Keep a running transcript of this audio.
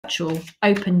virtual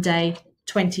Open Day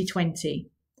 2020.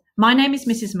 My name is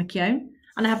Mrs. McKeown,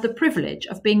 and I have the privilege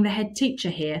of being the head teacher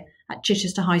here at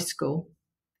Chichester High School.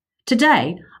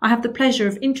 Today, I have the pleasure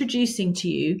of introducing to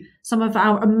you some of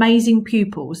our amazing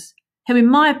pupils, who in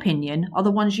my opinion are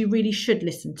the ones you really should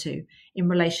listen to in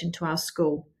relation to our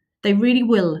school. They really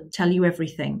will tell you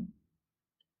everything.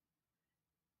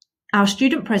 Our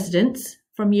student presidents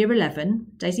from Year 11,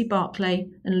 Daisy Barclay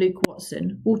and Luke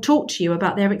Watson, will talk to you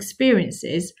about their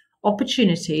experiences,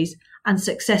 opportunities and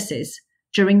successes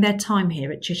during their time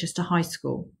here at Chichester High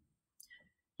School.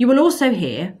 You will also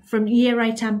hear from Year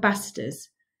 8 ambassadors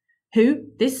who,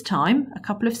 this time, a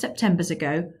couple of Septembers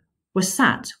ago, were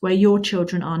sat where your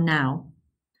children are now.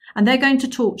 And they're going to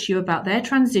talk to you about their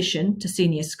transition to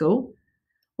senior school,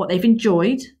 what they've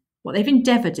enjoyed, what they've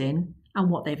endeavoured in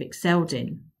and what they've excelled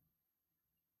in.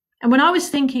 And when I was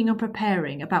thinking and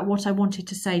preparing about what I wanted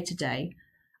to say today,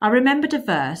 I remembered a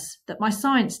verse that my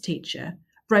science teacher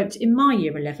wrote in my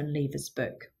Year 11 Leavers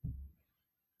book.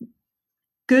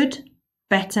 Good,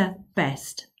 better,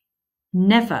 best.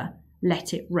 Never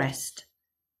let it rest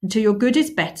until your good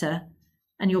is better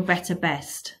and your better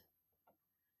best.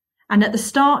 And at the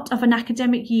start of an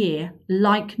academic year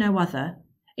like no other,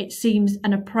 it seems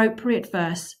an appropriate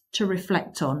verse to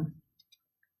reflect on.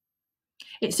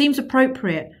 It seems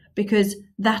appropriate because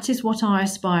that is what I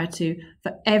aspire to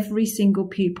for every single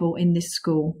pupil in this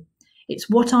school. It's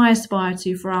what I aspire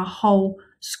to for our whole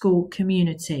school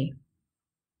community.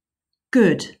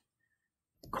 Good.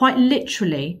 Quite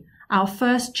literally, our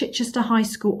first Chichester High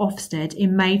School Ofsted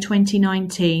in May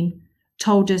 2019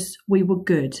 told us we were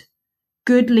good.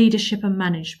 Good leadership and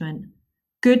management,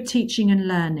 good teaching and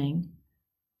learning,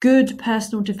 good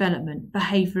personal development,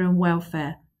 behaviour and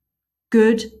welfare,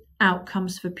 good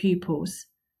outcomes for pupils,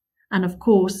 and of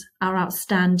course our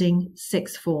outstanding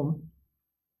sixth form.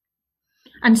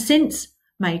 And since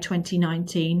May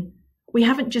 2019, we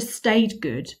haven't just stayed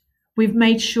good, we've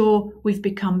made sure we've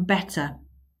become better.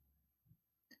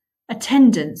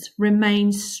 Attendance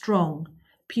remains strong.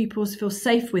 Pupils feel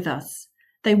safe with us.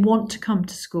 They want to come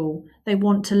to school, they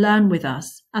want to learn with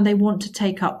us, and they want to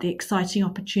take up the exciting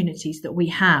opportunities that we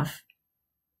have.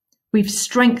 We've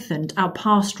strengthened our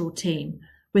pastoral team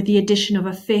with the addition of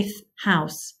a fifth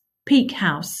house, Peak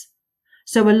House.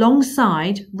 So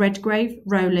alongside Redgrave,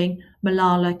 Rowling,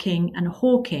 Malala, King and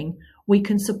Hawking, we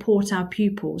can support our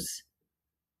pupils.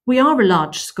 We are a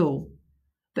large school,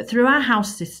 but through our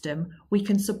house system, we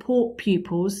can support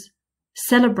pupils,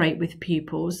 celebrate with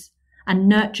pupils, and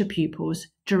nurture pupils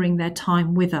during their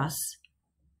time with us.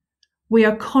 We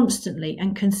are constantly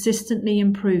and consistently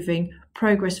improving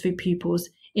progress for pupils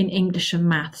in English and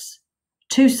Maths,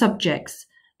 two subjects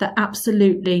that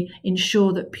absolutely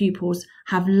ensure that pupils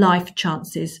have life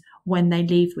chances when they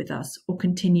leave with us or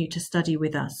continue to study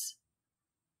with us.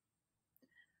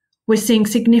 We're seeing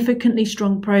significantly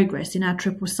strong progress in our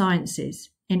triple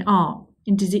sciences, in art,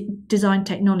 in design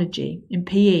technology, in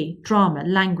PE, drama,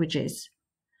 languages.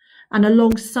 And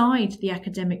alongside the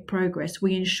academic progress,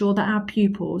 we ensure that our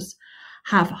pupils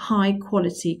have high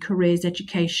quality careers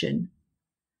education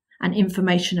and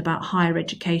information about higher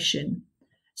education,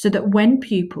 so that when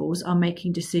pupils are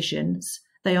making decisions,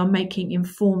 they are making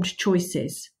informed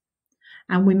choices.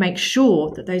 And we make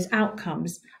sure that those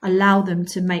outcomes allow them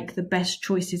to make the best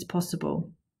choices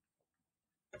possible.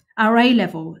 Our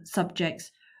A-level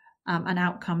subjects and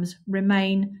outcomes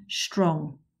remain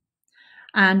strong.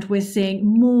 And we're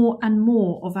seeing more and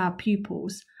more of our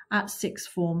pupils at sixth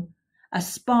form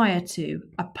aspire to,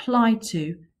 apply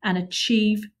to, and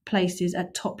achieve places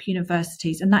at top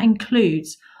universities. And that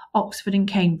includes Oxford and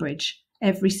Cambridge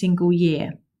every single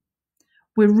year.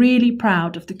 We're really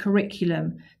proud of the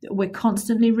curriculum that we're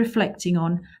constantly reflecting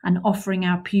on and offering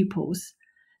our pupils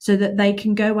so that they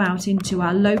can go out into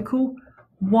our local,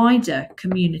 wider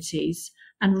communities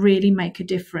and really make a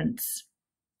difference.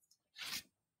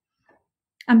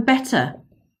 And better.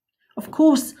 Of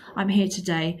course, I'm here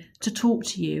today to talk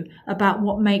to you about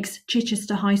what makes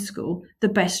Chichester High School the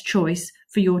best choice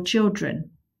for your children.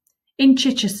 In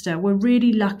Chichester, we're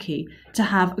really lucky to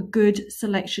have a good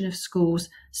selection of schools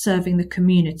serving the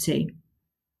community.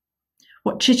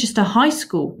 What Chichester High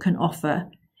School can offer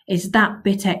is that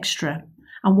bit extra.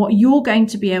 And what you're going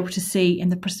to be able to see in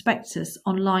the prospectus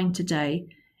online today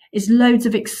is loads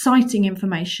of exciting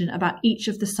information about each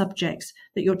of the subjects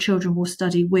that your children will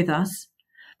study with us.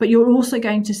 But you're also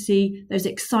going to see those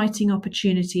exciting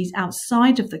opportunities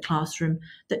outside of the classroom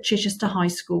that Chichester High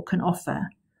School can offer.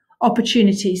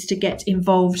 Opportunities to get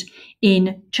involved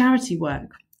in charity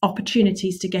work,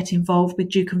 opportunities to get involved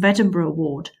with Duke of Edinburgh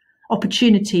Award,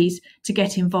 opportunities to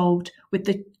get involved with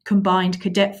the combined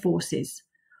cadet forces,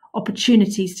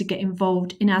 opportunities to get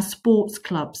involved in our sports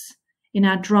clubs, in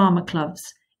our drama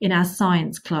clubs, in our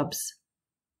science clubs.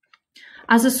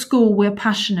 As a school, we're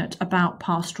passionate about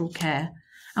pastoral care,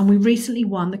 and we recently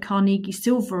won the Carnegie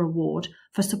Silver Award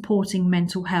for supporting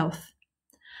mental health.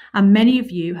 And many of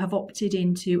you have opted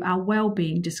into our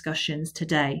wellbeing discussions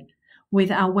today with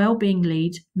our wellbeing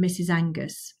lead, Mrs.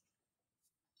 Angus.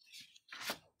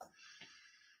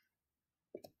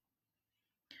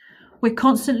 We're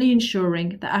constantly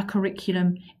ensuring that our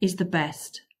curriculum is the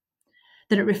best,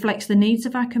 that it reflects the needs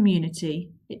of our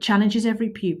community, it challenges every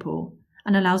pupil,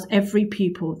 and allows every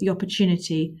pupil the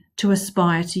opportunity to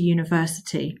aspire to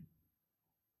university.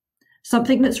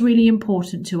 Something that's really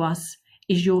important to us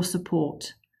is your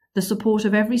support. The support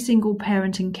of every single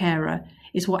parent and carer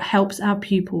is what helps our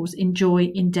pupils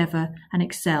enjoy, endeavour and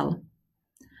excel.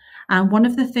 And one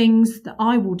of the things that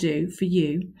I will do for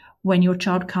you when your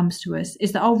child comes to us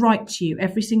is that I'll write to you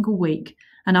every single week,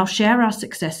 and I'll share our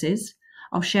successes,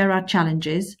 I'll share our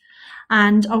challenges,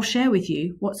 and I'll share with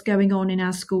you what's going on in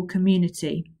our school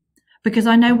community. Because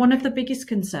I know one of the biggest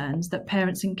concerns that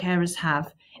parents and carers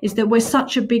have is that we're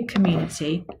such a big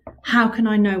community. How can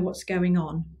I know what's going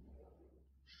on?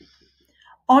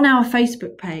 On our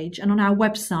Facebook page and on our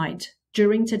website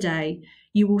during today,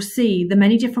 you will see the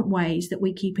many different ways that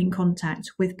we keep in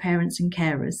contact with parents and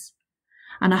carers.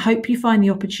 And I hope you find the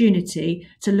opportunity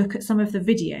to look at some of the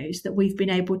videos that we've been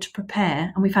able to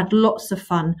prepare, and we've had lots of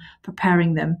fun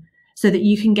preparing them so that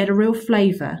you can get a real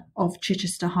flavour of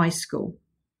Chichester High School.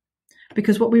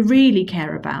 Because what we really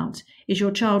care about is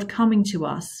your child coming to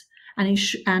us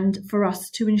and for us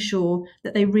to ensure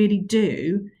that they really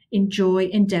do enjoy,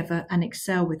 endeavour and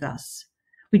excel with us.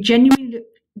 We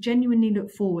genuinely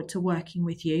look forward to working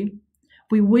with you.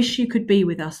 We wish you could be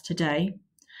with us today.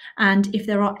 And if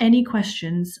there are any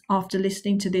questions after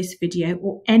listening to this video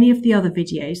or any of the other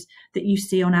videos that you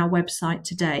see on our website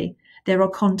today, there are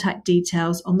contact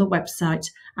details on the website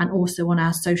and also on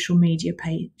our social media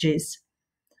pages.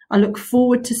 I look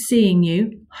forward to seeing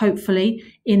you, hopefully,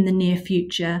 in the near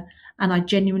future, and I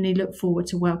genuinely look forward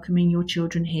to welcoming your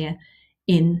children here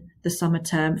in the summer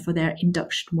term for their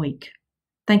induction week.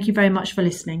 Thank you very much for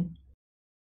listening.